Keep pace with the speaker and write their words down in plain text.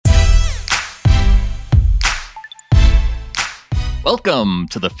Welcome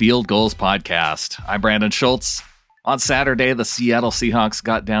to the Field Gulls Podcast. I'm Brandon Schultz. On Saturday, the Seattle Seahawks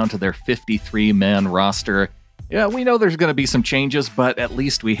got down to their 53-man roster. Yeah, we know there's going to be some changes, but at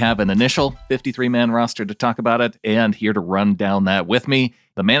least we have an initial 53-man roster to talk about it. And here to run down that with me,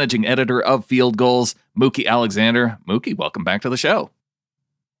 the managing editor of Field Gulls, Mookie Alexander. Mookie, welcome back to the show.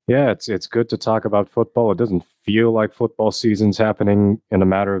 Yeah, it's good to talk about football. It doesn't feel like football season's happening in a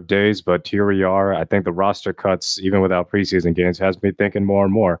matter of days, but here we are. I think the roster cuts, even without preseason games, has me thinking more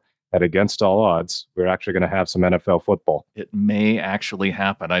and more that against all odds, we're actually going to have some NFL football. It may actually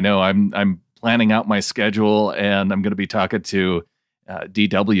happen. I know I'm planning out my schedule, and I'm going to be talking to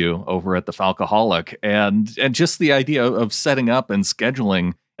DW over at the Falcoholic, and just the idea of setting up and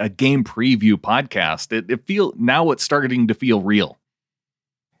scheduling a game preview podcast. It's starting to feel real.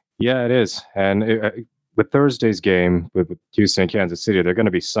 Yeah, it is. And with Thursday's game with Houston and Kansas City, there are going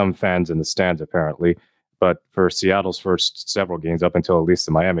to be some fans in the stands, apparently. But for Seattle's first several games, up until at least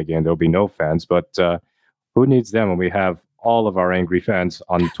the Miami game, there'll be no fans. But who needs them when we have all of our angry fans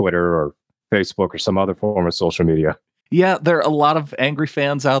on Twitter or Facebook or some other form of social media? Yeah, there are a lot of angry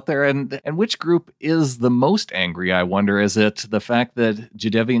fans out there. And which group is the most angry, I wonder? Is it the fact that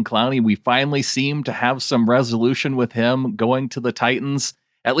Jadeveon Clowney, we finally seem to have some resolution with him going to the Titans?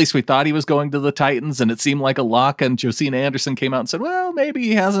 At least we thought he was going to the Titans, and it seemed like a lock. And Josina Anderson came out and said, well, maybe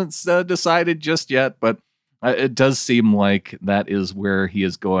he hasn't decided just yet. But it does seem like that is where he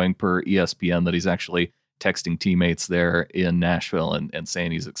is going per ESPN, that he's actually texting teammates there in Nashville and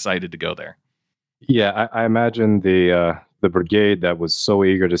saying he's excited to go there. Yeah, I imagine the brigade that was so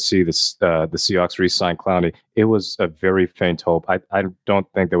eager to see the Seahawks re-sign Clowney, it was a very faint hope. I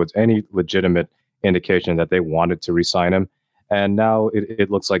don't think there was any legitimate indication that they wanted to re-sign him. And now it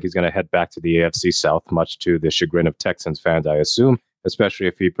looks like he's going to head back to the AFC South, much to the chagrin of Texans fans, I assume, especially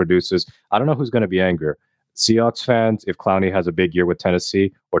if he produces. I don't know who's going to be angrier. Seahawks fans, if Clowney has a big year with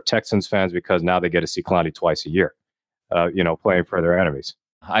Tennessee, or Texans fans, because now they get to see Clowney twice a year, playing for their enemies.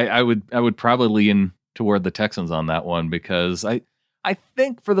 I would probably lean toward the Texans on that one, because I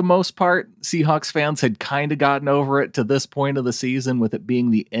think for the most part, Seahawks fans had kind of gotten over it to this point of the season, with it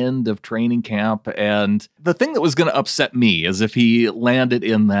being the end of training camp. And the thing that was going to upset me is if he landed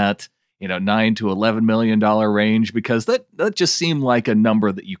in that, $9 to $11 million range, because that just seemed like a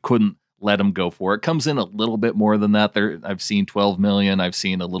number that you couldn't let him go for. It comes in a little bit more than that. I've seen 12 million. I've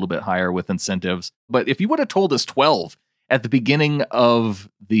seen a little bit higher with incentives. But if you would have told us 12 at the beginning of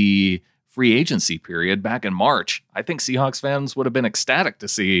the free agency period back in March, I think Seahawks fans would have been ecstatic to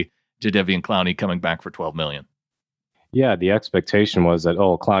see Jadeveon Clowney coming back for 12 million. Yeah, the expectation was that,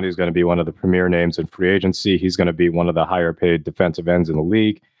 Clowney is going to be one of the premier names in free agency. He's going to be one of the higher paid defensive ends in the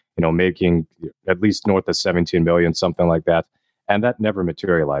league, making at least north of 17 million, something like that. And that never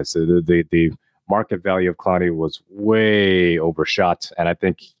materialized. The market value of Clowney was way overshot. And I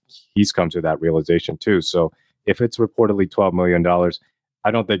think he's come to that realization too. So if it's reportedly $12 million, I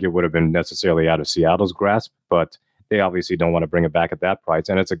don't think it would have been necessarily out of Seattle's grasp, but they obviously don't want to bring it back at that price.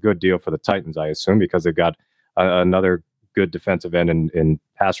 And it's a good deal for the Titans, I assume, because they've got another good defensive end in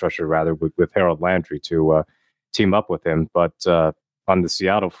pass rusher, rather, with Harold Landry to team up with him. But on the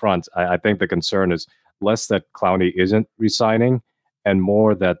Seattle front, I think the concern is less that Clowney isn't resigning and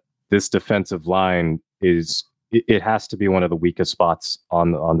more that this defensive line it has to be one of the weakest spots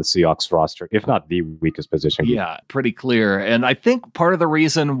on the Seahawks roster, if not the weakest position. Yeah, pretty clear. And I think part of the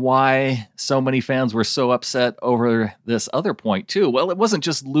reason why so many fans were so upset over this other point too, well, it wasn't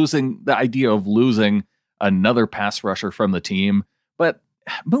just the idea of losing another pass rusher from the team, but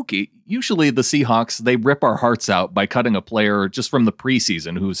Mookie, usually the Seahawks, they rip our hearts out by cutting a player just from the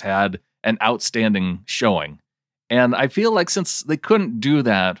preseason who's had an outstanding showing. And I feel like since they couldn't do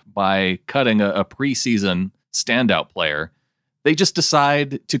that by cutting a preseason standout player, they just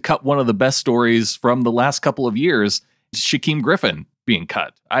decide to cut one of the best stories from the last couple of years, Shaquem Griffin being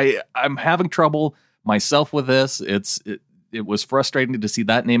cut. I'm having trouble myself with this. It was frustrating to see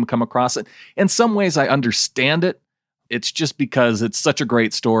that name come across it. In some ways, I understand it. It's just because it's such a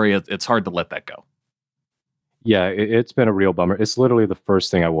great story, it's hard to let that go. Yeah, it's been a real bummer. It's literally the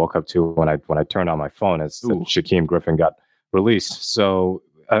first thing I woke up to when I turned on my phone is that Shaquem Griffin got released. So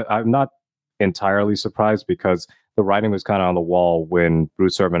I'm not entirely surprised, because the writing was kind of on the wall when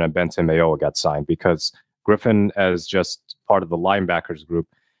Bruce Irvin and Benton Mayowa got signed, because Griffin, as just part of the linebackers group,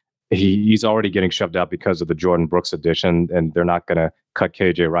 he's already getting shoved out because of the Jordan Brooks addition, and they're not going to cut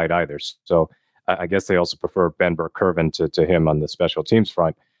KJ Wright either. So I guess they also prefer Ben Burke-Kirven to him on the special teams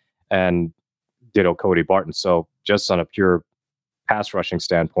front, and ditto Cody Barton. So just on a pure pass rushing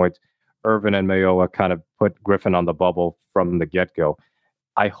standpoint, Irvin and Mayowa kind of put Griffin on the bubble from the get-go.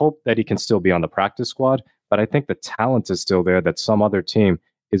 I hope that he can still be on the practice squad, but I think the talent is still there that some other team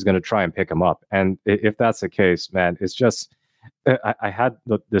is going to try and pick him up. And if that's the case, man, it's just, I had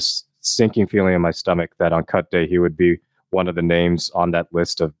this sinking feeling in my stomach that on cut day he would be one of the names on that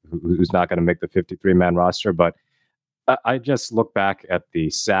list of who's not going to make the 53-man roster. But I just look back at the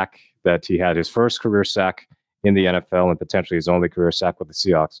sack that he had, his first career sack in the NFL and potentially his only career sack with the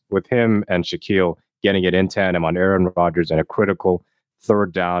Seahawks, with him and Shaquille getting it in tandem on Aaron Rodgers and a critical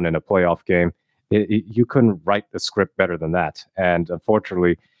third down in a playoff game. You couldn't write the script better than that. And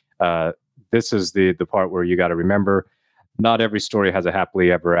unfortunately, this is the part where you got to remember, not every story has a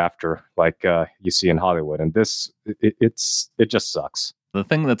happily ever after like you see in Hollywood. And it just sucks. The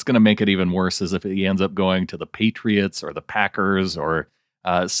thing that's going to make it even worse is if he ends up going to the Patriots or the Packers or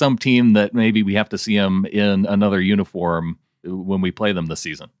some team that maybe we have to see him in another uniform when we play them this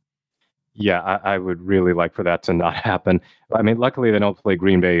season. Yeah, I would really like for that to not happen. I mean, luckily they don't play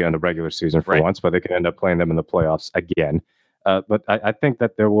Green Bay in the regular season for once, but they could end up playing them in the playoffs again. But I think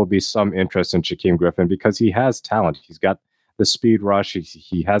that there will be some interest in Shaquem Griffin because he has talent. He's got the speed rush.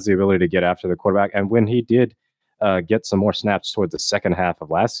 He has the ability to get after the quarterback. And when he did get some more snaps towards the second half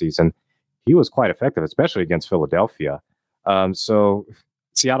of last season, he was quite effective, especially against Philadelphia. So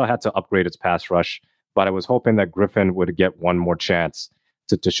Seattle had to upgrade its pass rush, but I was hoping that Griffin would get one more chance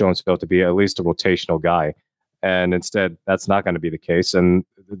to show himself to be at least a rotational guy. And instead, that's not going to be the case. And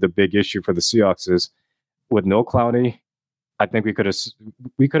the big issue for the Seahawks is with no Clowney, I think we could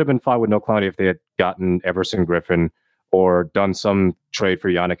have been fine with no Clowney if they had gotten Everson Griffin or done some trade for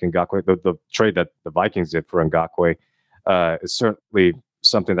Yannick Ngakoue. The trade that the Vikings did for Ngakoue is certainly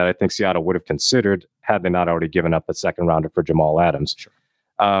something that I think Seattle would have considered had they not already given up a second rounder for Jamal Adams.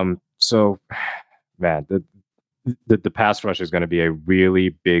 Sure. So, man, the pass rush is going to be a really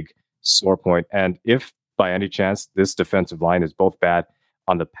big sore point. And if by any chance this defensive line is both bad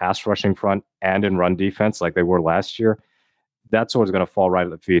on the pass rushing front and in run defense like they were last year, that's what's going to fall right at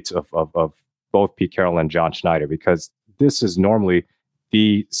the feet of both Pete Carroll and John Schneider, because this is normally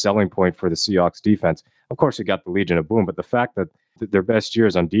the selling point for the Seahawks defense. Of course, you got the Legion of Boom, but the fact that their best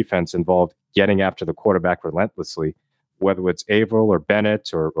years on defense involved getting after the quarterback relentlessly, whether it's Averill or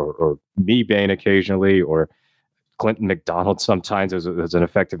Bennett or Mebane occasionally or Clinton McDonald sometimes as an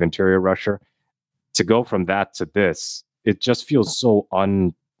effective interior rusher, to go from that to this, it just feels so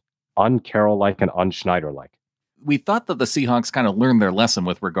un-Carroll-like and un-Schneider-like. We thought that the Seahawks kind of learned their lesson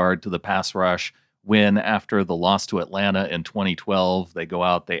with regard to the pass rush when, after the loss to Atlanta in 2012, they go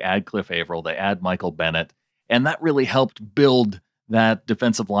out, they add Cliff Averill, they add Michael Bennett, and that really helped build that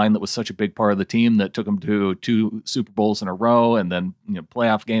defensive line that was such a big part of the team that took them to 2 Super Bowls in a row and then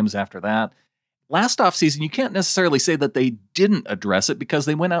playoff games after that. Last offseason, you can't necessarily say that they didn't address it because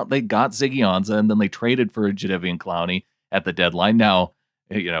they went out, they got Ziggy Ansah, and then they traded for Jadeveon Clowney at the deadline. Now,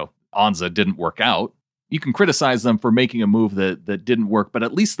 Ansah didn't work out. You can criticize them for making a move that didn't work, but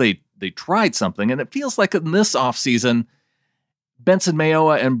at least they tried something. And it feels like in this offseason, Benson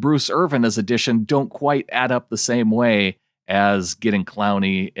Mayowa and Bruce Irvin as addition don't quite add up the same way as getting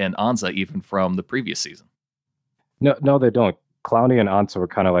Clowney and Ansah even from the previous season. No, they don't. Clowney and Ansah were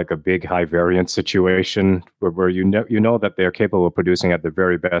kind of like a big high variance situation where you know that they're capable of producing at their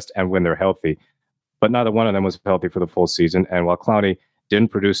very best and when they're healthy, but neither one of them was healthy for the full season. And while Clowney didn't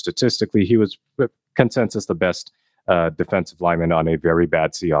produce statistically, he was consensus the best defensive lineman on a very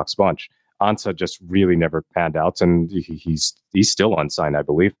bad Seahawks bunch. Ansah just really never panned out, and he's still unsigned, I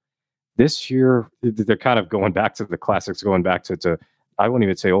believe. This year, they're kind of going back to the classics, going back to I wouldn't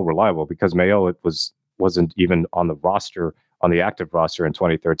even say reliable because Mayo wasn't even on the roster, on the active roster in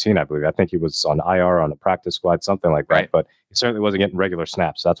 2013, I believe. I think he was on IR on the practice squad, something like that. Right. But he certainly wasn't getting regular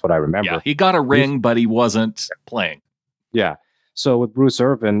snaps. That's what I remember. Yeah, he got a ring, but he wasn't playing. Yeah. So with Bruce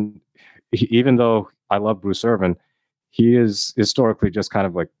Irvin, even though I love Bruce Irvin, he is historically just kind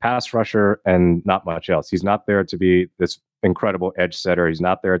of like pass rusher and not much else. He's not there to be this incredible edge setter. He's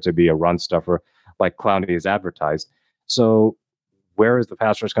not there to be a run stuffer like Clowney is advertised. So where is the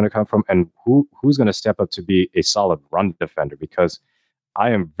pass rush going to come from? And who's going to step up to be a solid run defender? Because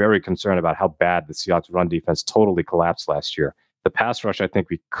I am very concerned about how bad the Seahawks run defense totally collapsed last year. The pass rush, I think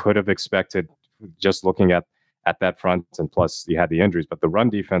we could have expected just looking at that front, and plus you had the injuries, but the run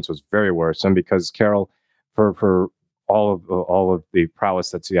defense was very worrisome because Carroll, for all of the prowess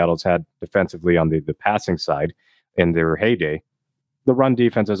that Seattle's had defensively on the passing side in their heyday, the run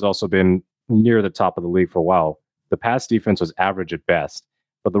defense has also been near the top of the league for a while. The pass defense was average at best,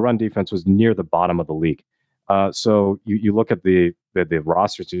 but the run defense was near the bottom of the league. So you look at the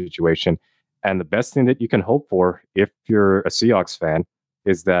roster situation, and the best thing that you can hope for if you're a Seahawks fan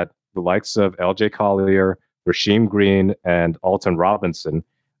is that the likes of LJ Collier, Rasheem Green, and Alton Robinson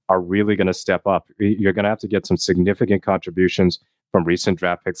are really going to step up. You're going to have to get some significant contributions from recent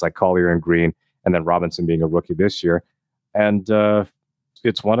draft picks like Collier and Green, and then Robinson being a rookie this year. And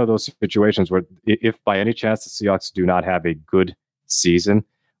it's one of those situations where if by any chance the Seahawks do not have a good season,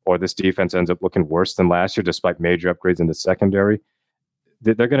 or this defense ends up looking worse than last year, despite major upgrades in the secondary,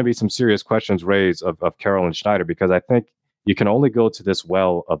 there are going to be some serious questions raised of Carroll and Schneider, because I think you can only go to this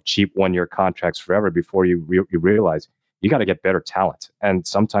well of cheap one-year contracts forever before you realize you got to get better talent. And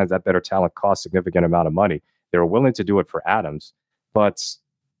sometimes that better talent costs a significant amount of money. They were willing to do it for Adams, but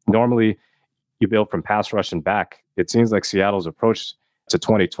normally you build from pass rush and back. It seems like Seattle's approach to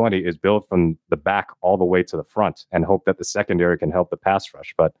 2020 is built from the back all the way to the front and hope that the secondary can help the pass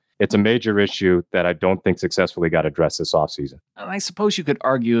rush. But it's a major issue that I don't think successfully got addressed this offseason. And I suppose you could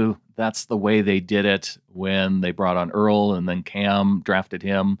argue that's the way they did it when they brought on Earl and then Cam drafted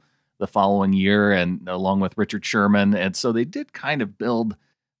him the following year, and along with Richard Sherman. And so they did kind of build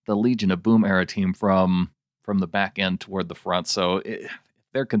the Legion of Boom era team from the back end toward the front. So if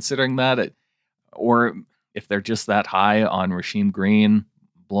they're considering that, or if they're just that high on Rasheem Green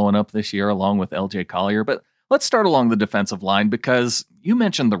blowing up this year along with LJ Collier. But let's start along the defensive line, because you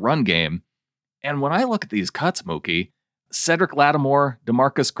mentioned the run game. And when I look at these cuts, Mookie, Cedric Lattimore,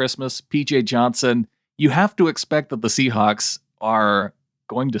 DeMarcus Christmas, PJ Johnson, you have to expect that the Seahawks are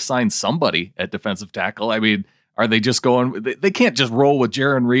going to sign somebody at defensive tackle. I mean, are they just going, they can't just roll with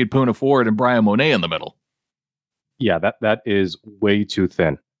Jaron Reed, Poona Ford, and Brian Monet in the middle. Yeah, that is way too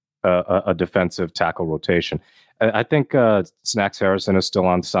thin, a defensive tackle rotation. I think Snacks Harrison is still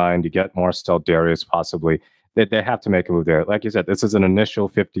unsigned. You get Marcel Darius possibly. They have to make a move there. Like you said, this is an initial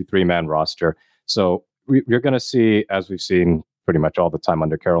 53-man roster. So you're going to see, as we've seen pretty much all the time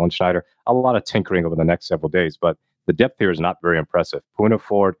under Carroll and Schneider, a lot of tinkering over the next several days. But the depth here is not very impressive. Poona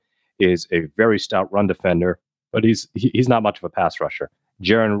Ford is a very stout run defender, but he's not much of a pass rusher.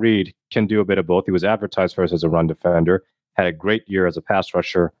 Jaron Reed can do a bit of both. He was advertised first as a run defender, had a great year as a pass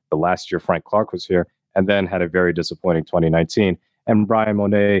rusher the last year Frank Clark was here, and then had a very disappointing 2019. And Brian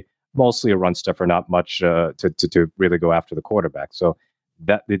Monet, mostly a run stuffer, not much to really go after the quarterback. So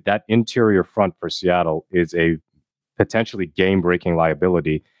that interior front for Seattle is a potentially game-breaking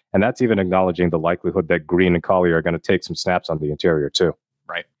liability, and that's even acknowledging the likelihood that Green and Collier are going to take some snaps on the interior too.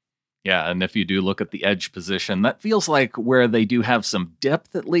 Right. Yeah, and if you do look at the edge position, that feels like where they do have some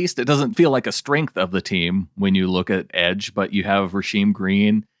depth at least. It doesn't feel like a strength of the team when you look at edge, but you have Rasheem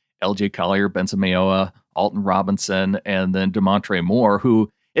Green, LJ Collier, Benson Mayowa, Alton Robinson, and then Demontre Moore,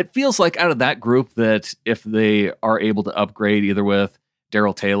 who it feels like out of that group that if they are able to upgrade either with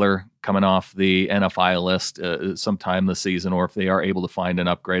Darrell Taylor coming off the NFI list sometime this season, or if they are able to find an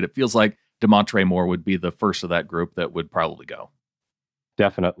upgrade, it feels like Demontre Moore would be the first of that group that would probably go.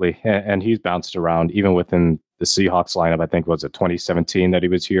 Definitely. And he's bounced around even within the Seahawks lineup. I think was it 2017 that he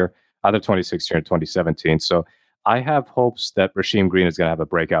was here, either 2016 or 2017. So I have hopes that Rasheem Green is going to have a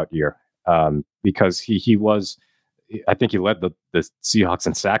breakout year because he was, I think he led the Seahawks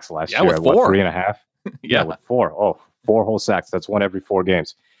in sacks last year. With 4. 3.5? Yeah, with 4. Oh, 4 whole sacks. That's one every 4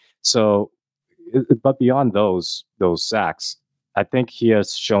 games. So, but beyond those sacks, I think he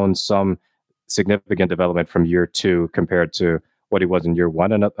has shown some significant development from year 2 compared to what he was in year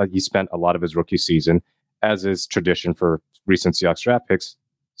 1. And he spent a lot of his rookie season, as is tradition for recent Seahawks draft picks,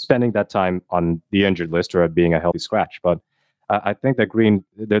 spending that time on the injured list or being a healthy scratch. But I think that Green,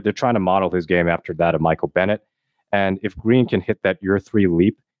 they're trying to model his game after that of Michael Bennett. And if Green can hit that year 3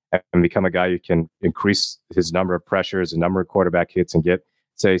 leap and become a guy who can increase his number of pressures, the number of quarterback hits, and get,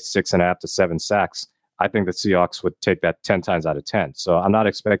 say, 6.5 to 7 sacks, I think the Seahawks would take that 10 times out of 10. So I'm not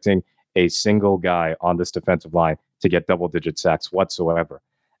expecting a single guy on this defensive line to get double-digit sacks whatsoever.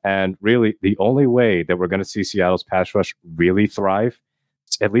 And really, the only way that we're going to see Seattle's pass rush really thrive,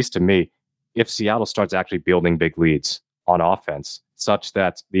 at least to me, if Seattle starts actually building big leads on offense, such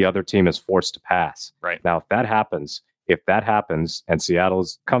that the other team is forced to pass. Right. Now, if that happens, and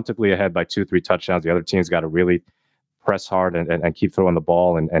Seattle's comfortably ahead by 2-3 touchdowns, the other team's got to really press hard and keep throwing the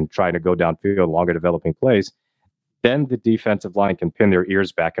ball and try to go downfield, longer developing plays, then the defensive line can pin their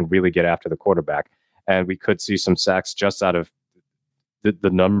ears back and really get after the quarterback. And we could see some sacks just out of the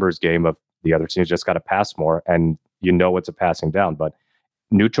numbers game of the other team's just got to pass more, and it's a passing down. But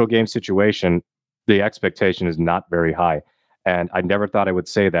neutral game situation, the expectation is not very high. And I never thought I would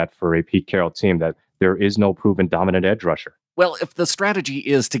say that for a Pete Carroll team, that there is no proven dominant edge rusher. Well, if the strategy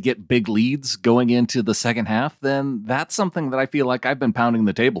is to get big leads going into the second half, then that's something that I feel like I've been pounding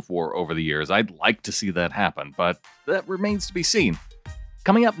the table for over the years. I'd like to see that happen, but that remains to be seen.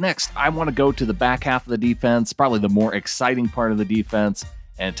 Coming up next, I want to go to the back half of the defense, probably the more exciting part of the defense,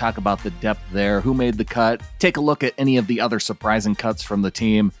 and talk about the depth there, who made the cut, take a look at any of the other surprising cuts from the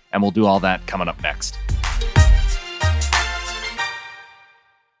team, and we'll do all that coming up next.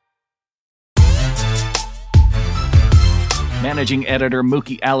 Managing editor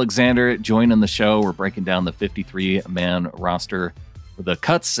Mookie Alexander joining the show. We're breaking down the 53-man roster, the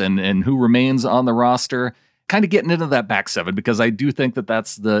cuts and who remains on the roster. Kind of getting into that back seven, because I do think that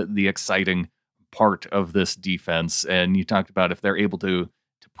that's the exciting part of this defense. And you talked about if they're able to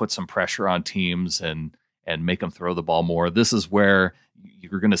put some pressure on teams and make them throw the ball more. This is where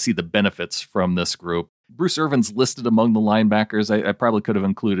you're going to see the benefits from this group. Bruce Irvin's listed among the linebackers. I probably could have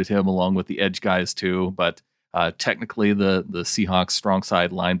included him along with the edge guys too, but technically the Seahawks strong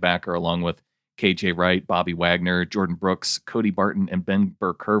side linebacker, along with KJ Wright, Bobby Wagner, Jordan Brooks, Cody Barton, and Ben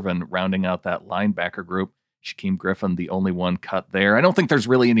Burr-Kirven rounding out that linebacker group. Shaquem Griffin, the only one cut there. I don't think there's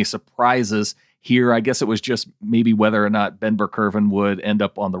really any surprises here. I guess it was just maybe whether or not Ben Burr-Kirven would end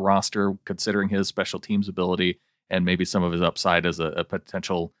up on the roster, considering his special teams ability and maybe some of his upside as a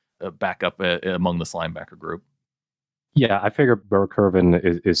potential backup among this linebacker group. Yeah, I figure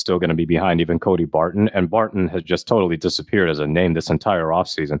Burr-Kirven is still going to be behind even Cody Barton, and Barton has just totally disappeared as a name this entire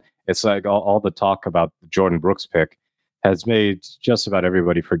offseason. It's like all the talk about the Jordan Brooks pick has made just about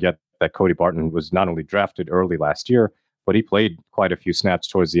everybody forget that Cody Barton was not only drafted early last year, but he played quite a few snaps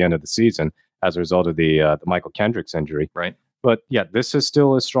towards the end of the season as a result of the Michael Kendricks injury. Right. But yeah, this is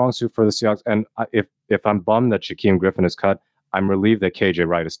still a strong suit for the Seahawks. And if I'm bummed that Shaquem Griffin is cut, I'm relieved that KJ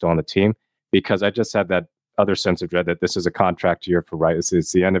Wright is still on the team, because I just had that other sense of dread that this is a contract year for Wright.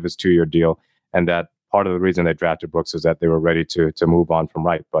 It's the end of his 2-year deal, and that part of the reason they drafted Brooks is that they were ready to move on from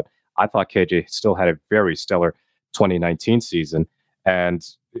Wright. But I thought KJ still had a very stellar 2019 season, and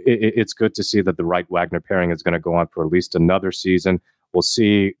it's good to see that the Wright-Wagner pairing is going to go on for at least another season. We'll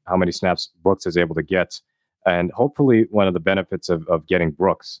see how many snaps Brooks is able to get, and hopefully one of the benefits of getting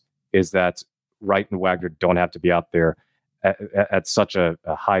Brooks is that Wright and Wagner don't have to be out there at such a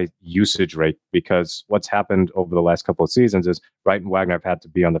high usage rate, because what's happened over the last couple of seasons is Wright and Wagner have had to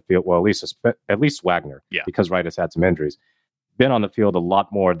be on the field. Well, at least Wagner, because Wright has had some injuries, been on the field a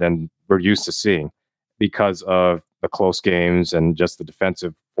lot more than we're used to seeing because of the close games and just the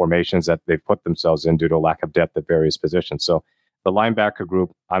defensive formations that they've put themselves in due to a lack of depth at various positions. So the linebacker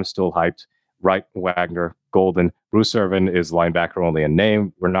group, I'm still hyped. Wright, Wagner, Golden. Bruce Irvin is linebacker only in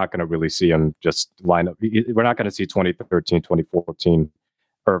name. We're not going to really see him just line up. We're not going to see 2013, 2014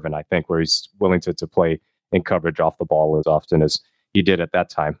 Irvin, I think, where he's willing to play in coverage off the ball as often as he did at that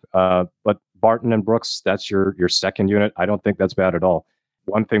time. But Barton and Brooks, that's your second unit. I don't think that's bad at all.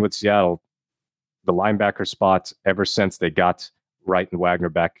 One thing with Seattle, the linebacker spots, ever since they got Wright and Wagner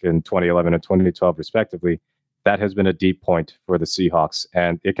back in 2011 and 2012, respectively, that has been a deep point for the Seahawks,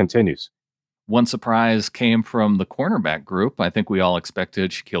 and it continues. One surprise came from the cornerback group. I think we all expected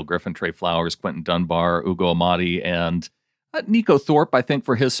Shaquille Griffin, Trey Flowers, Quentin Dunbar, Ugo Amadi, and Nico Thorpe, I think,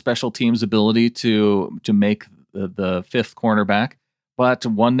 for his special teams ability to make the fifth cornerback. But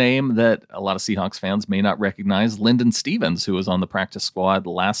one name that a lot of Seahawks fans may not recognize, Lyndon Stevens, who was on the practice squad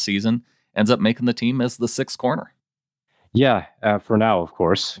last season, ends up making the team as the sixth corner. Yeah, for now, of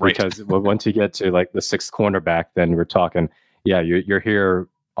course, right. Because once you get to like the sixth cornerback, then we're talking, you're here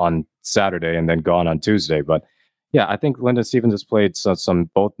on Saturday and then gone on Tuesday. But yeah, I think Lyndon Stevens has played some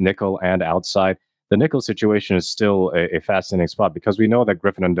both nickel and outside. The nickel situation is still a fascinating spot, because we know that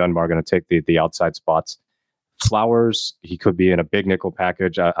Griffin and Dunbar are going to take the outside spots. Flowers, he could be in a big nickel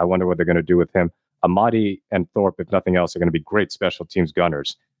package. I wonder what they're going to do with him. Amadi and Thorpe, if nothing else, are going to be great special teams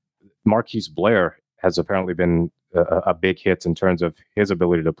gunners. Marquise Blair has apparently been a big hit in terms of his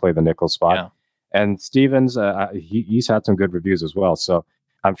ability to play the nickel spot. Yeah. And Stevens, he's had some good reviews as well. So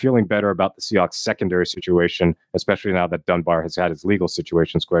I'm feeling better about the Seahawks secondary situation, especially now that Dunbar has had his legal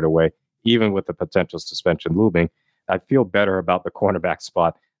situation squared away, even with the potential suspension looming. I feel better about the cornerback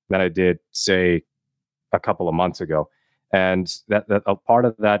spot than I did, say, a couple of months ago. And that a part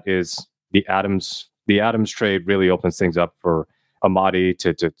of that is the Adams trade really opens things up for Amadi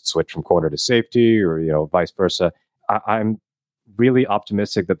to switch from corner to safety, or vice versa. I'm really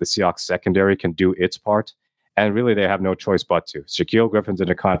optimistic that the Seahawks secondary can do its part, and really they have no choice but to. Shaquille Griffin's in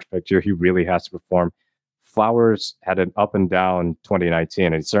a contract year; he really has to perform. Flowers had an up and down 2019,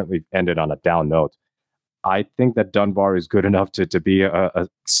 and it certainly ended on a down note. I think that Dunbar is good enough to be a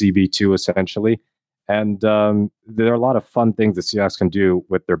CB2 essentially. And there are a lot of fun things the Seahawks can do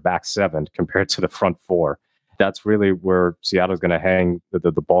with their back seven compared to the front four. That's really where Seattle is going to hang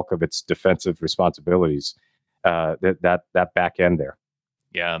the bulk of its defensive responsibilities, that back end there.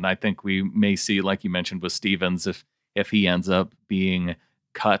 Yeah, and I think we may see, like you mentioned with Stevens, if he ends up being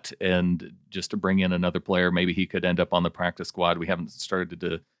cut and just to bring in another player. Maybe he could end up on the practice squad. We haven't started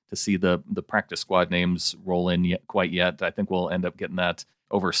to see the practice squad names roll in quite yet. I think we'll end up getting that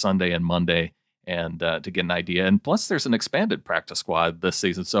over Sunday and Monday, and to get an idea. And plus, there's an expanded practice squad this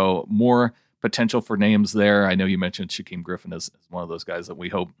season, so more potential for names there. I know you mentioned Shaquem Griffin as one of those guys that we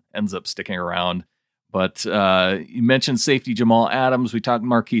hope ends up sticking around. But you mentioned safety Jamal Adams. We talked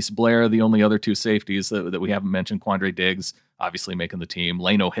Marquise Blair, the only other two safeties that we haven't mentioned. Quandre Diggs, obviously making the team.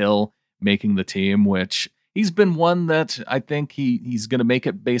 Lano Hill making the team, which he's been one that I think he's going to make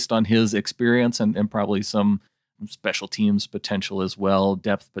it based on his experience and probably some special teams potential as well,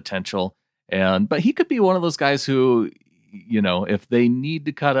 depth potential. But he could be one of those guys who, if they need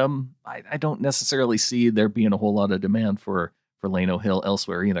to cut him, I don't necessarily see there being a whole lot of demand for Lano Hill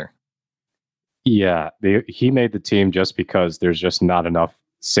elsewhere either. Yeah, he made the team just because there's just not enough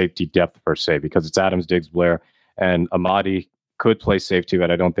safety depth per se, because it's Adams, Diggs, Blair, and Amadi could play safety, but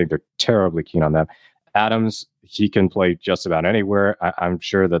I don't think they're terribly keen on that. Adams, he can play just about anywhere. I'm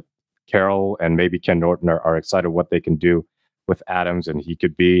sure that Carroll and maybe Ken Norton are excited what they can do with Adams, and he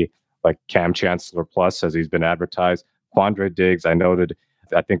could be like Cam Chancellor plus, as he's been advertised. Quandre Diggs, I noted,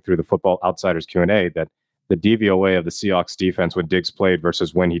 I think through the Football Outsiders Q&A, that the DVOA of the Seahawks defense when Diggs played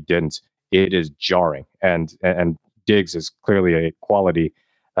versus when he didn't, it is jarring. And Diggs is clearly a quality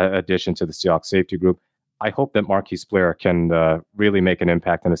addition to the Seahawks safety group. I hope that Marquise Blair can really make an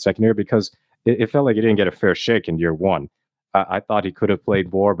impact in the second year, because it felt like he didn't get a fair shake in year one. I thought he could have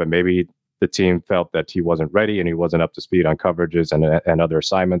played more, but maybe the team felt that he wasn't ready and he wasn't up to speed on coverages and other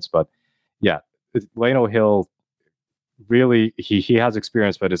assignments. But yeah, Lano Hill, really, he has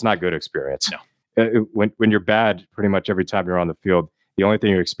experience, but it's not good experience. No. When you're bad, pretty much every time you're on the field, the only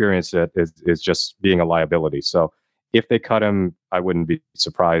thing you experience is just being a liability. So if they cut him, I wouldn't be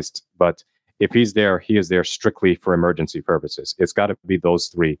surprised. But if he's there, he is there strictly for emergency purposes. It's got to be those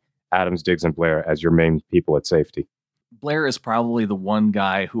three, Adams, Diggs, and Blair, as your main people at safety. Blair is probably the one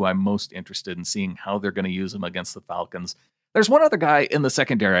guy who I'm most interested in seeing how they're going to use him against the Falcons. There's one other guy in the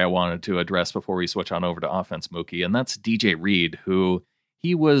secondary I wanted to address before we switch on over to offense, Mookie, and that's DJ Reed, who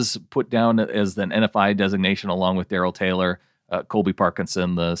he was put down as an NFI designation along with Darrell Taylor, Colby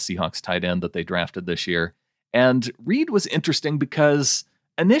Parkinson, the Seahawks tight end that they drafted this year. And Reed was interesting because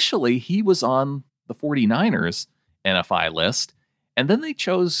initially he was on the 49ers NFI list, and then they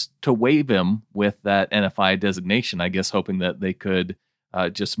chose to waive him with that NFI designation, I guess hoping that they could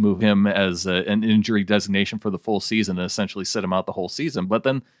just move him as an injury designation for the full season and essentially sit him out the whole season. But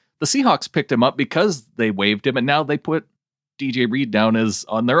then the Seahawks picked him up because they waived him, and now they put DJ Reed down as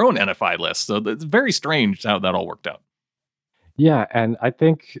on their own NFI list. So it's very strange how that all worked out. Yeah, and I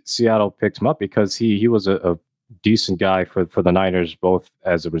think Seattle picked him up because he was a decent guy for the Niners, both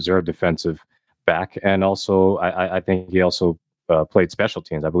as a reserve defensive back, and also I think he also played special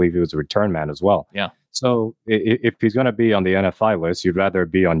teams. I believe he was a return man as well. Yeah. So if he's going to be on the NFI list, you'd rather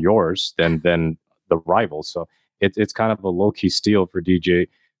be on yours than the rival. So it's kind of a low-key steal for DJ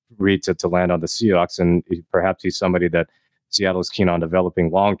Reed to land on the Seahawks, and perhaps he's somebody that Seattle is keen on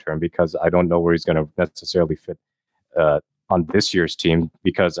developing long-term, because I don't know where he's going to necessarily fit on this year's team,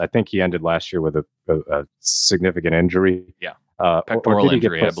 because I think he ended last year with a significant injury. Yeah. Pectoral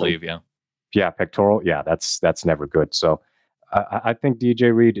injury, I believe. Yeah. Yeah. Pectoral. Yeah. That's never good. So I think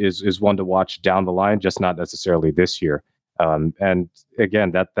DJ Reed is one to watch down the line, just not necessarily this year. And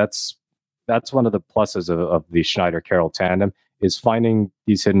again, that's one of the pluses of the Schneider-Carroll tandem, is finding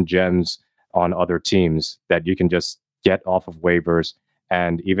these hidden gems on other teams that you can just get off of waivers.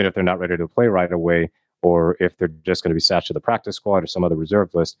 And even if they're not ready to play right away, or if they're just going to be stashed to the practice squad or some other reserve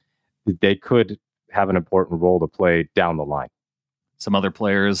list, they could have an important role to play down the line. Some other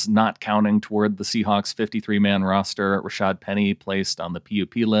players not counting toward the Seahawks 53-man roster: Rashad Penny placed on the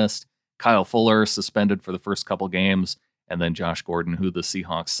PUP list, Kyle Fuller suspended for the first couple games, and then Josh Gordon, who the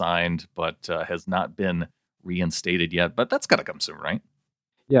Seahawks signed but has not been reinstated yet. But that's got to come soon, right?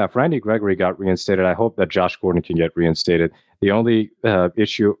 Yeah, if Randy Gregory got reinstated, I hope that Josh Gordon can get reinstated. The only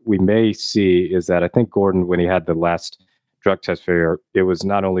issue we may see is that I think Gordon, when he had the last drug test failure, it was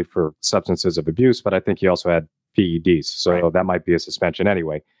not only for substances of abuse, but I think he also had PEDs. So that might be a suspension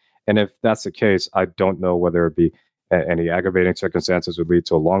anyway. And if that's the case, I don't know whether it be any aggravating circumstances would lead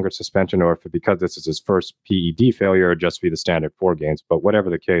to a longer suspension, or if because this is his first PED failure, or just be the standard 4 games. But whatever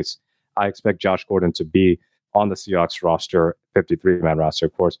the case, I expect Josh Gordon to be on the Seahawks roster, 53-man roster,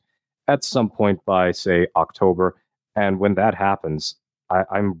 of course, at some point by, say, October. And when that happens,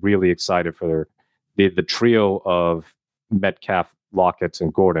 I'm really excited for the trio of Metcalf, Lockett,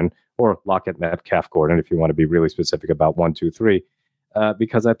 and Gordon, or Lockett, Metcalf, Gordon, if you want to be really specific about 1, 2, 3,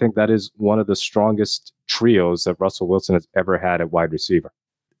 because I think that is one of the strongest trios that Russell Wilson has ever had at wide receiver.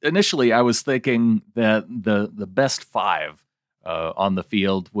 initially I was thinking that the best five on the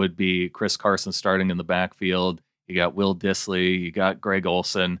field would be Chris Carson starting in the backfield. You got Will Dissly, you got Greg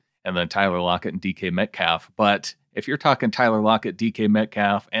Olsen, and then Tyler Lockett and DK Metcalf. But if you're talking Tyler Lockett, DK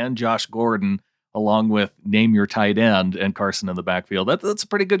Metcalf, and Josh Gordon, along with name your tight end and Carson in the backfield, that's a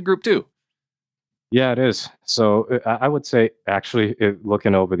pretty good group too. Yeah, it is. So I would say, actually,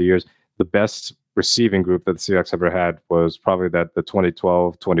 looking over the years, the best receiving group that the Seahawks ever had was probably the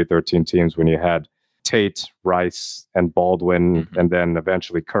 2012, 2013 teams when you had Tate, Rice, and Baldwin, and then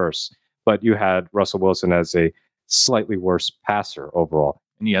eventually Curse. But you had Russell Wilson as a slightly worse passer overall.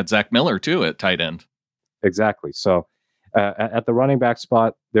 And you had Zach Miller, too, at tight end. Exactly. So at the running back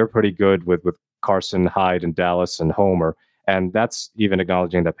spot, they're pretty good with Carson, Hyde, and Dallas, and Homer. And that's even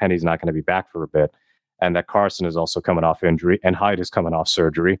acknowledging that Penny's not going to be back for a bit, and that Carson is also coming off injury, and Hyde is coming off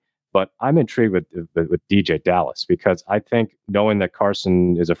surgery. But I'm intrigued with DJ Dallas, because I think, knowing that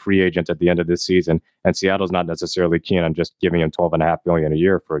Carson is a free agent at the end of this season, and Seattle's not necessarily keen on just giving him $12.5 million a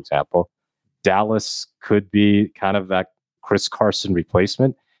year, for example, Dallas could be kind of that Chris Carson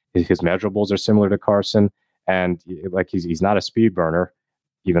replacement. His measurables are similar to Carson, and like he's not a speed burner,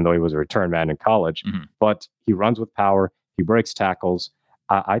 even though he was a return man in college, but he runs with power. He breaks tackles.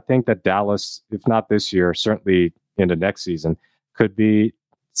 I think that Dallas, if not this year, certainly into next season, could be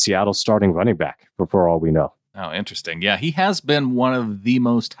Seattle's starting running back for all we know. Oh, interesting. Yeah, he has been one of the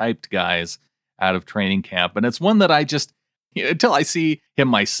most hyped guys out of training camp. And it's one that I just, until I see him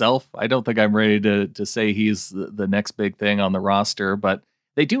myself, I don't think I'm ready to say he's the next big thing on the roster. But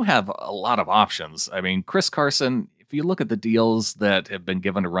they do have a lot of options. I mean, Chris Carson, if you look at the deals that have been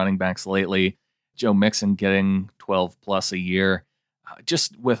given to running backs lately, Joe Mixon getting 12 plus a year,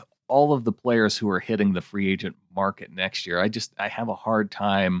 just with all of the players who are hitting the free agent market next year, I have a hard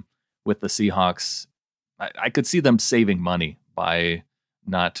time with the Seahawks. I could see them saving money by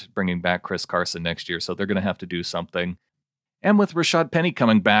not bringing back Chris Carson next year, so they're going to have to do something. And with Rashad Penny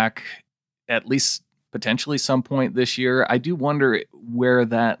coming back, at least potentially some point this year, I do wonder where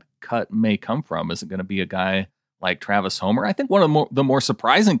that cut may come from. Is it going to be a guy like Travis Homer? I think one of the more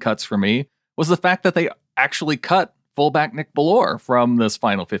surprising cuts for me was the fact that they actually cut fullback Nick Bellore from this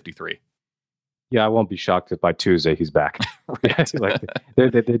final 53. Yeah, I won't be shocked if by Tuesday he's back. Like,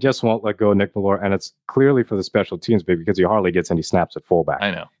 they just won't let go of Nick Bellore, and it's clearly for the special teams bit, because he hardly gets any snaps at fullback.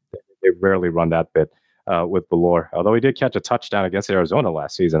 I know. They rarely run that bit with Bellore, although he did catch a touchdown against Arizona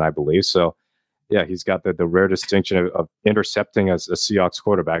last season, I believe. So, yeah, he's got the rare distinction of intercepting as a Seahawks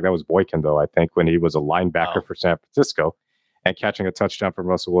quarterback. That was Boykin, though, I think, when he was a linebacker for San Francisco, and catching a touchdown from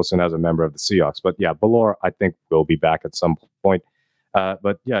Russell Wilson as a member of the Seahawks. But yeah, Bellore, I think, will be back at some point.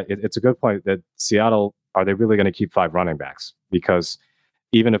 But yeah, it's a good point that Seattle, are they really going to keep 5 running backs? Because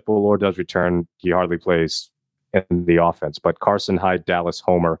even if Bellore does return, he hardly plays in the offense. But Carson, Hyde, Dallas,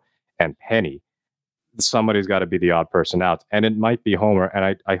 Homer, and Penny, somebody's got to be the odd person out. And it might be Homer,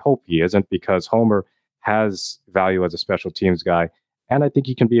 and I hope he isn't, because Homer has value as a special teams guy, and I think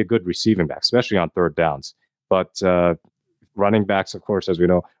he can be a good receiving back, especially on third downs. But running backs, of course, as we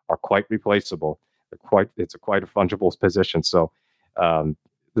know, are quite replaceable. It's quite a fungible position. So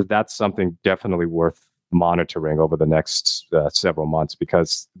that's something definitely worth monitoring over the next several months,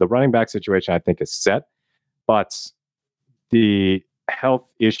 because the running back situation, I think, is set. But the health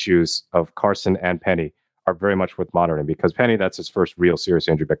issues of Carson and Penny are very much worth monitoring, because Penny, that's his first real serious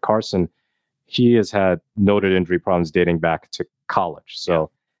injury. But Carson, he has had noted injury problems dating back to college. So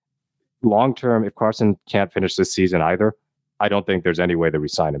long term, if Carson can't finish this season either, I don't think there's any way to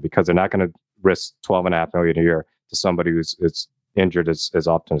re-sign him, because they're not going to risk $12.5 million a year to somebody who's injured as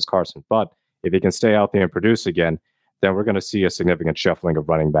often as Carson. But if he can stay healthy and produce again, then we're going to see a significant shuffling of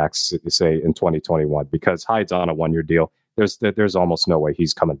running backs, say, in 2021, because Hyde's on a 1-year deal. There's almost no way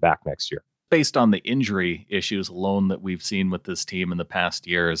he's coming back next year. Based on the injury issues alone that we've seen with this team in the past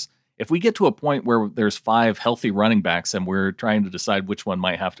years, if we get to a point where there's 5 healthy running backs and we're trying to decide which one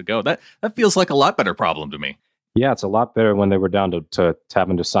might have to go, that feels like a lot better problem to me. Yeah, it's a lot better when they were down to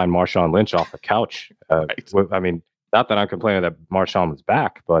having to sign Marshawn Lynch off the couch. Right. I mean, not that I'm complaining that Marshawn was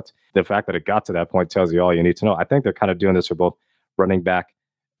back, but the fact that it got to that point tells you all you need to know. I think they're kind of doing this for both running back,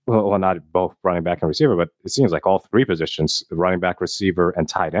 well, not both running back and receiver, but it seems like all 3 positions, running back, receiver, and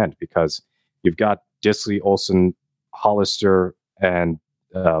tight end, because you've got Dissly, Olsen, Hollister, and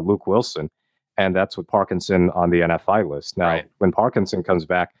Luke Wilson, and that's with Parkinson on the NFI list. Now, when Parkinson comes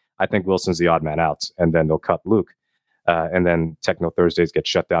back, I think Wilson's the odd man out, and then they'll cut Luke. And then Techno Thursdays get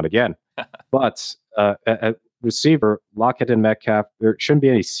shut down again. But at receiver, Lockett and Metcalf, there shouldn't be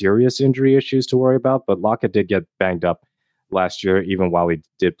any serious injury issues to worry about, but Lockett did get banged up last year, even while he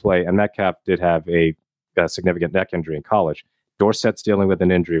did play. And Metcalf did have a significant neck injury in college. Dorsett's dealing with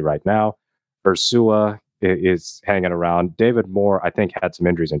an injury right now. Ursua is hanging around. David Moore, I think, had some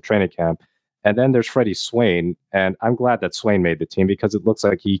injuries in training camp. And then there's Freddie Swain. And I'm glad that Swain made the team because it looks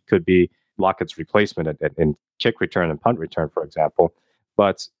like he could be Lockett's replacement in kick return and punt return, for example.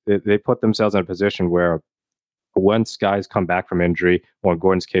 But they put themselves in a position where once guys come back from injury, or in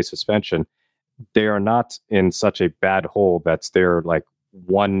Gordon's case, suspension, they are not in such a bad hole that's they're like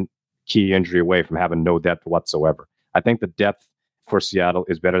one key injury away from having no depth whatsoever. I think the depth for Seattle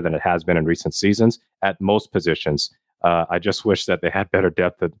is better than it has been in recent seasons at most positions. I just wish that they had better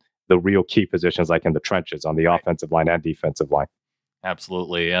depth at the real key positions, like in the trenches on the offensive line and defensive line.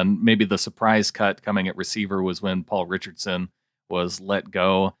 Absolutely. And maybe the surprise cut coming at receiver was when Paul Richardson was let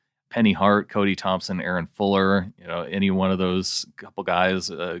go. Penny Hart, Cody Thompson, Aaron Fuller, any one of those couple guys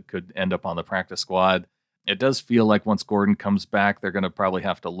could end up on the practice squad. It does feel like once Gordon comes back, they're going to probably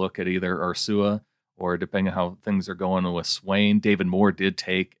have to look at either Ursua or, depending on how things are going with Swain. David Moore did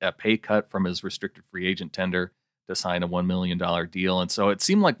take a pay cut from his restricted free agent tender to sign a $1 million deal. And so it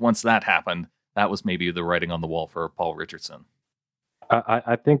seemed like once that happened, that was maybe the writing on the wall for Paul Richardson.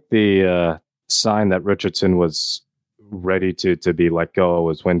 I think the sign that Richardson was ready to be let go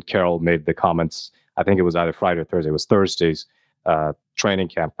was when Carroll made the comments. I think it was either Friday or Thursday. It was Thursday's training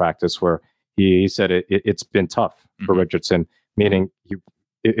camp practice where he said it's been tough for Richardson, meaning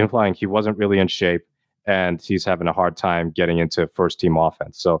implying he wasn't really in shape and he's having a hard time getting into first team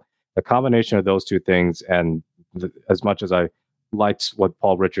offense. So the combination of those two things, and as much as I liked what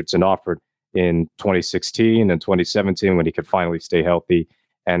Paul Richardson offered in 2016 and 2017 when he could finally stay healthy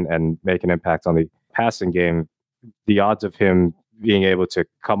and make an impact on the passing game, the odds of him being able to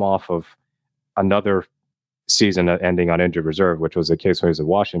come off of another season ending on injured reserve, which was the case when he was at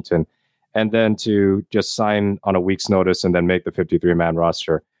Washington, and then to just sign on a week's notice and then make the 53-man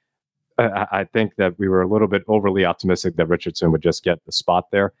roster, I think that we were a little bit overly optimistic that Richardson would just get the spot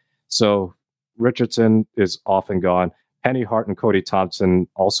there. So Richardson is off and gone. Penny Hart and Cody Thompson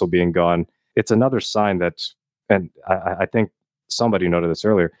also being gone. It's another sign that, and I think somebody noted this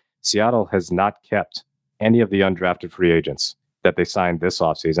earlier, Seattle has not kept any of the undrafted free agents that they signed this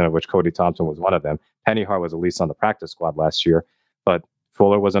offseason, of which Cody Thompson was one of them. Penny Hart was at least on the practice squad last year, but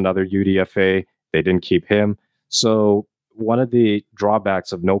Fuller was another UDFA. They didn't keep him. So one of the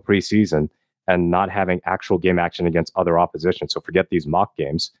drawbacks of no preseason and not having actual game action against other opposition, so forget these mock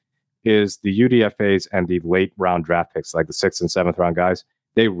games, is the UDFAs and the late round draft picks, like the 6th and 7th round guys,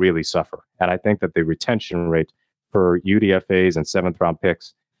 they really suffer. And I think that the retention rate for UDFAs and 7th round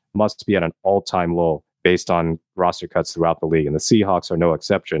picks must be at an all-time low based on roster cuts throughout the league. And the Seahawks are no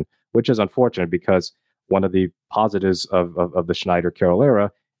exception, which is unfortunate because one of the positives of the Schneider-Carroll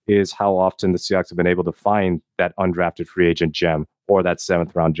era is how often the Seahawks have been able to find that undrafted free agent gem or that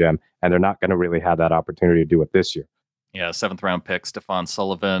 7th round gem. And they're not going to really have that opportunity to do it this year. Yeah, 7th round pick, Stephon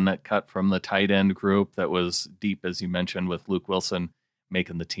Sullivan, cut from the tight end group that was deep, as you mentioned, with Luke Wilson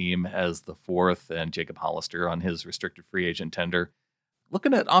making the team as the 4th and Jacob Hollister on his restricted free agent tender.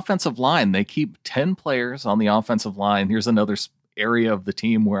 Looking at offensive line, they keep 10 players on the offensive line. Here's another area of the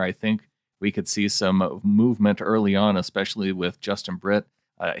team where I think we could see some movement early on, especially with Justin Britt.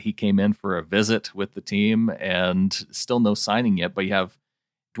 He came in for a visit with the team and still no signing yet, but you have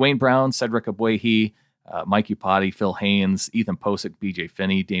Dwayne Brown, Cedric Ogbuehi, Mike Iupati, Phil Haynes, Ethan Posick, BJ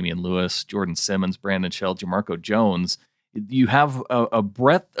Finney, Damian Lewis, Jordan Simmons, Brandon Shell, Jamarco Jones. You have a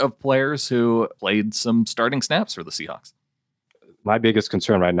breadth of players who played some starting snaps for the Seahawks. My biggest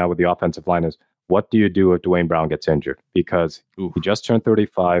concern right now with the offensive line is what do you do if Dwayne Brown gets injured? Because he just turned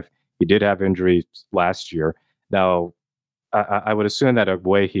 35. He did have injuries last year. Now, I would assume that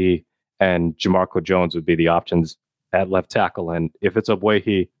Ogbuehi and Jamarco Jones would be the options at left tackle. And if it's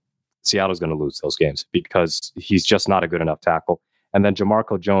Ogbuehi, Seattle's going to lose those games because he's just not a good enough tackle. And then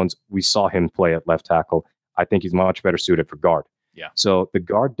Jamarco Jones, we saw him play at left tackle. I think he's much better suited for guard. Yeah. So the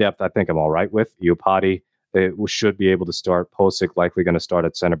guard depth, I think I'm all right with. Iupati should be able to start. Posick likely going to start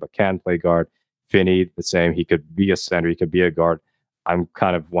at center, but can play guard. Finney, the same. He could be a center. He could be a guard. I'm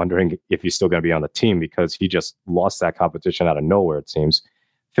kind of wondering if he's still going to be on the team because he just lost that competition out of nowhere, it seems.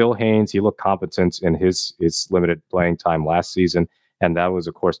 Phil Haynes, he looked competent in his limited playing time last season. And that was,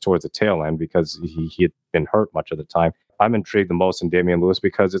 of course, towards the tail end because he had been hurt much of the time. I'm intrigued the most in Damian Lewis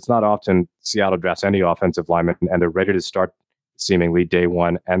because it's not often Seattle drafts any offensive lineman and they're ready to start seemingly day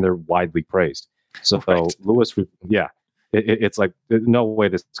one and they're widely praised. So right. Lewis, yeah, it's like no way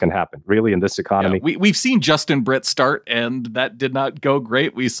this can happen. Really, in this economy, yeah, we've seen Justin Britt start, and that did not go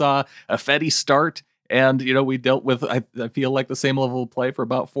great. We saw Fetty start, and we dealt with I feel like the same level of play for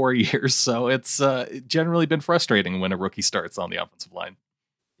about 4 years. So it's generally been frustrating when a rookie starts on the offensive line.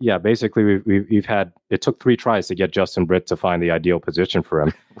 Yeah, basically, we've had it took 3 tries to get Justin Britt to find the ideal position for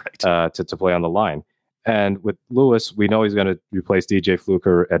him Right. to play on the line. And with Lewis, we know he's going to replace DJ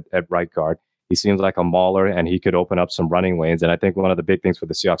Fluker at right guard. He seems like a mauler, and he could open up some running lanes. And I think one of the big things for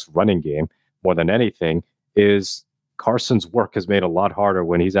the Seahawks running game, more than anything, is Carson's work has made a lot harder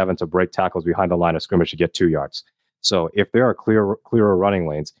when he's having to break tackles behind the line of scrimmage to get 2 yards. So if there are clearer running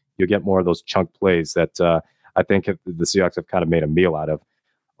lanes, you get more of those chunk plays that I think the Seahawks have kind of made a meal out of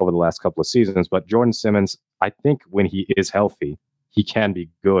over the last couple of seasons. But Jordan Simmons, I think when he is healthy, he can be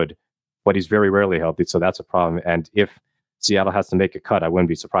good, but he's very rarely healthy. So that's a problem. And if Seattle has to make a cut, I wouldn't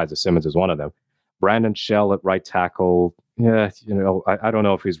be surprised if Simmons is one of them. Brandon Shell at right tackle. Yeah, I don't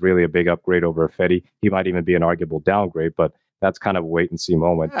know if he's really a big upgrade over Fetty. He might even be an arguable downgrade, but that's kind of a wait and see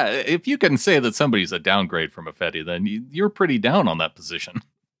moment. If you can say that somebody's a downgrade from Ifedi, then you're pretty down on that position.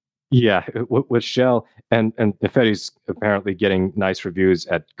 Yeah, with Shell and Ifedi's apparently getting nice reviews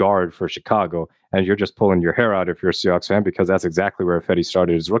at guard for Chicago, and you're just pulling your hair out if you're a Seahawks fan because that's exactly where Ifedi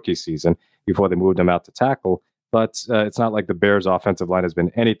started his rookie season before they moved him out to tackle. But it's not like the Bears' offensive line has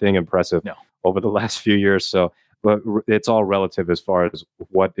been anything impressive over the last few years. So, but it's all relative as far as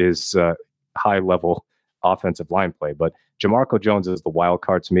what is high-level offensive line play. But Jamarco Jones is the wild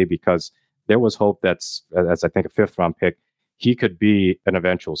card to me because there was hope that's, as I think, a fifth-round pick, he could be an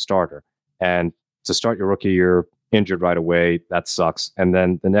eventual starter. And to start your rookie year injured right away, that sucks. And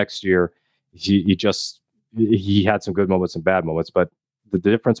then the next year, he had some good moments and bad moments. But the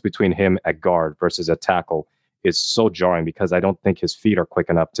difference between him at guard versus at tackle is so jarring because I don't think his feet are quick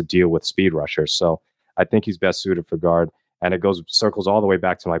enough to deal with speed rushers. So I think he's best suited for guard. And it circles all the way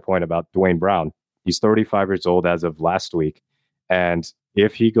back to my point about Dwayne Brown. He's 35 years old as of last week. And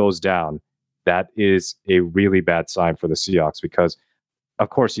if he goes down, that is a really bad sign for the Seahawks because, of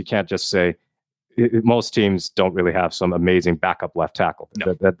course, you can't just say most teams don't really have some amazing backup left tackle.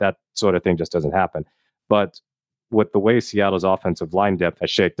 No. That sort of thing just doesn't happen. But with the way Seattle's offensive line depth has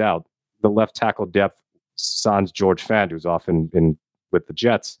shaked out, the left tackle depth, sans George Fant, who's often with the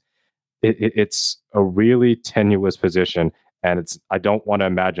Jets, it's a really tenuous position. And I don't want to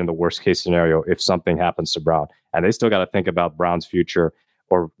imagine the worst case scenario if something happens to Brown. And they still got to think about Brown's future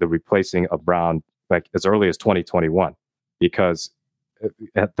or the replacing of Brown like as early as 2021, because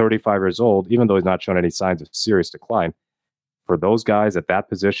at 35 years old, even though he's not shown any signs of serious decline, for those guys at that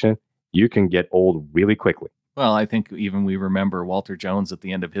position, you can get old really quickly. Well, I think even we remember Walter Jones at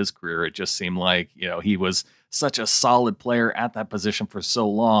the end of his career. It just seemed like, he was such a solid player at that position for so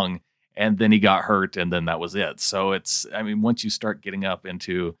long, and then he got hurt, and then that was it. So once you start getting up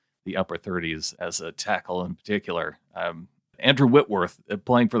into the upper 30s as a tackle in particular, Andrew Whitworth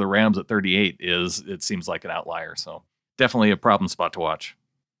playing for the Rams at 38 it seems like an outlier. So definitely a problem spot to watch.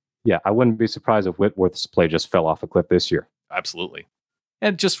 Yeah, I wouldn't be surprised if Whitworth's play just fell off a cliff this year. Absolutely.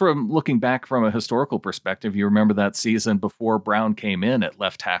 And just from looking back from a historical perspective, you remember that season before Brown came in at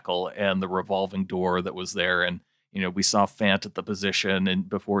left tackle and the revolving door that was there. And, we saw Fant at the position and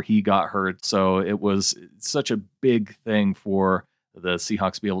before he got hurt. So it was such a big thing for the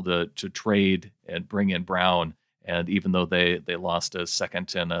Seahawks to be able to trade and bring in Brown. And even though they lost a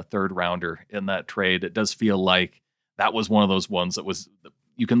second and a third rounder in that trade, it does feel like that was one of those ones that was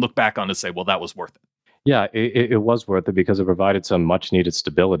you can look back on and say, well, that was worth it. Yeah, it was worth it because it provided some much needed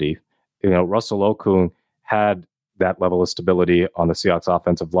stability. Russell Okung had that level of stability on the Seahawks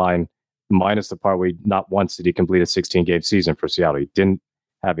offensive line, minus the part where not once did he complete a 16-game season for Seattle. He didn't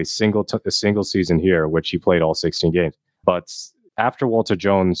have a single season here, which he played all 16 games. But after Walter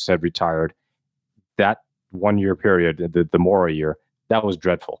Jones had retired, that 1 year period, the Mora year, that was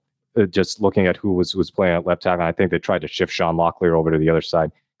dreadful. Just looking at who was playing at left tackle, I think they tried to shift Sean Locklear over to the other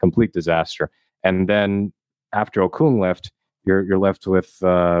side. Complete disaster. And then after Okung left, you're left with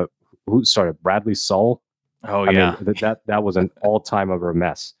who started? Bradley Sull. Oh yeah, that was an all-time of a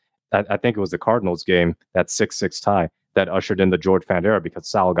mess. I think it was the Cardinals game, that 6-6 tie that ushered in the George Fant era because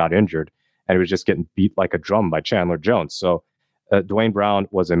Sal got injured and he was just getting beat like a drum by Chandler Jones. So Dwayne Brown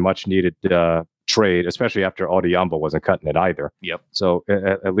was a much-needed trade, especially after Audiyamba wasn't cutting it either. Yep. So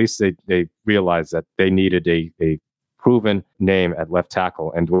at least they realized that they needed a proven name at left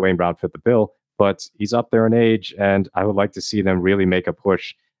tackle, and Dwayne Brown fit the bill. But he's up there in age, and I would like to see them really make a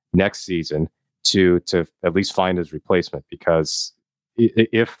push next season to at least find his replacement. Because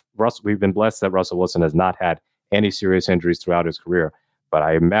we've been blessed that Russell Wilson has not had any serious injuries throughout his career, but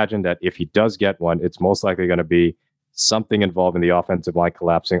I imagine that if he does get one, it's most likely going to be something involving the offensive line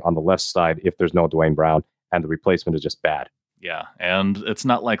collapsing on the left side if there's no Dwayne Brown, and the replacement is just bad. Yeah, and it's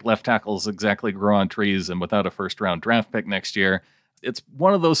not like left tackles exactly grow on trees, and without a first-round draft pick next year, it's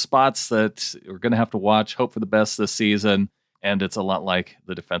one of those spots that we're going to have to watch, hope for the best this season. And it's a lot like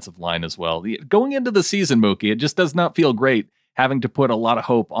the defensive line as well. Going into the season, Mookie, it just does not feel great having to put a lot of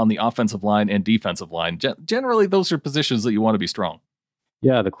hope on the offensive line and defensive line. Generally, those are positions that you want to be strong.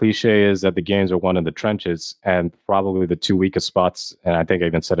 Yeah, the cliche is that the games are won in the trenches, and probably the two weakest spots, and I think I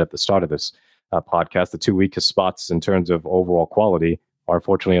even said at the start of this podcast, the two weakest spots in terms of overall quality are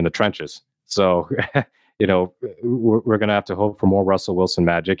fortunately in the trenches. So, we're going to have to hope for more Russell Wilson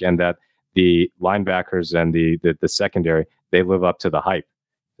magic, and that the linebackers and the secondary, they live up to the hype.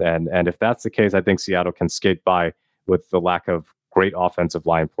 And if that's the case, I think Seattle can skate by with the lack of great offensive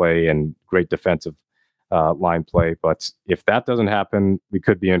line play and great defensive line play. But if that doesn't happen, we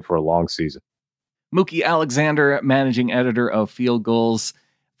could be in for a long season. Mookie Alexander, managing editor of Field Gulls.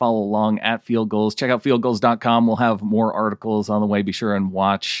 Follow along at Field Gulls. Check out fieldgulls.com. We'll have more articles on the way. Be sure and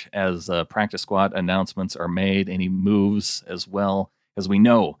watch as practice squad announcements are made, any moves as well, as we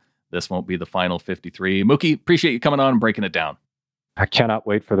know this won't be the final 53. Mookie, appreciate you coming on and breaking it down. I cannot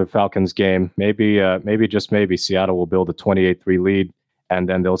wait for the Falcons game. Maybe just maybe Seattle will build a 28-3 lead, and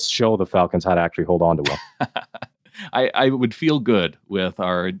then they'll show the Falcons how to actually hold on to one. I would feel good with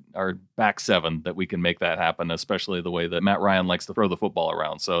our back seven that we can make that happen, especially the way that Matt Ryan likes to throw the football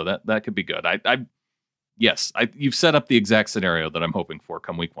around. So that could be good. Yes, you've set up the exact scenario that I'm hoping for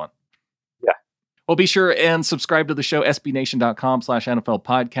come week one. Yeah. Well, be sure and subscribe to the show, sbnation.com/NFL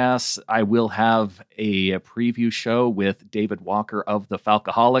podcasts. I will have a preview show with David Walker of the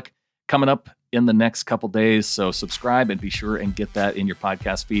Falcoholic coming up in the next couple days. So subscribe and be sure and get that in your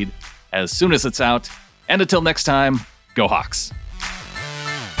podcast feed as soon as it's out. And until next time, go Hawks.